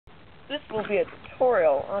This will be a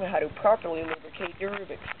tutorial on how to properly lubricate your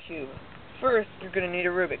Rubik's Cube. First, you're going to need a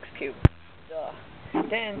Rubik's Cube. Duh.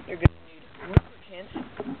 Then, you're going to need lubricant.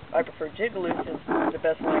 I prefer Jigaloo since it's the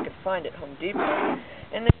best one I could find at Home Depot.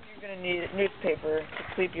 And then you're going to need newspaper to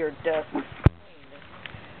keep your desk clean.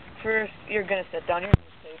 First, you're going to set down your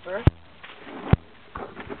newspaper.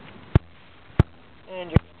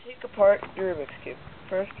 And you're going to take apart your Rubik's Cube.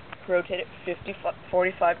 First, rotate it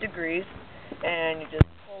 45 degrees, and you just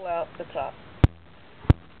pull out the top.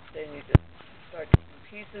 Then you just start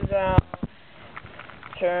taking pieces out,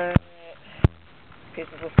 turn it,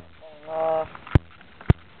 pieces will start falling off.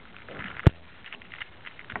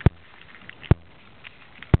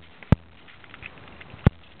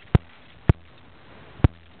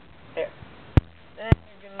 There. Then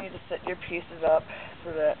you're going to need to set your pieces up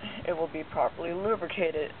so that it will be properly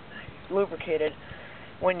lubricated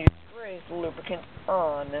when you spray the lubricant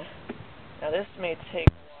on. Now this may take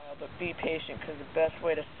a while, but be patient because the best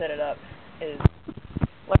way to set it up is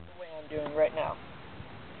like the way I'm doing right now.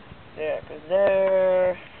 There, goes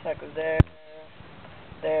there, that goes there,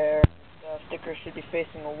 there. The sticker should be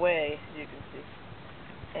facing away, as you can see.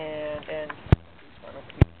 And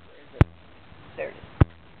there it is.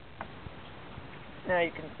 Now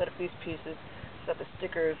you can set up these pieces so that the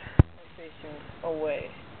stickers are facing away.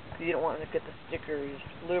 You don't want to get the stickers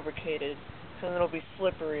lubricated, because it'll be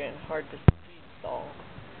slippery and hard to install.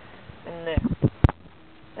 And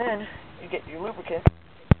then you get your lubricant,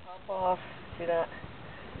 take the top off, see that?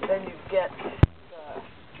 Then you get the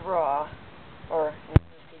straw, or in this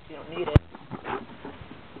case you don't need it.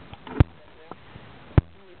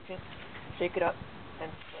 Lubricant, shake it up,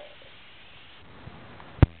 and spray it.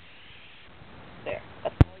 There,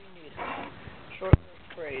 that's all you need. Short little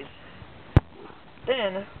sprays.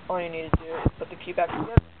 Then, all you need to do is put the cube back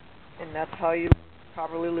together, and that's how you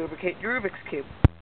properly lubricate your Rubik's Cube.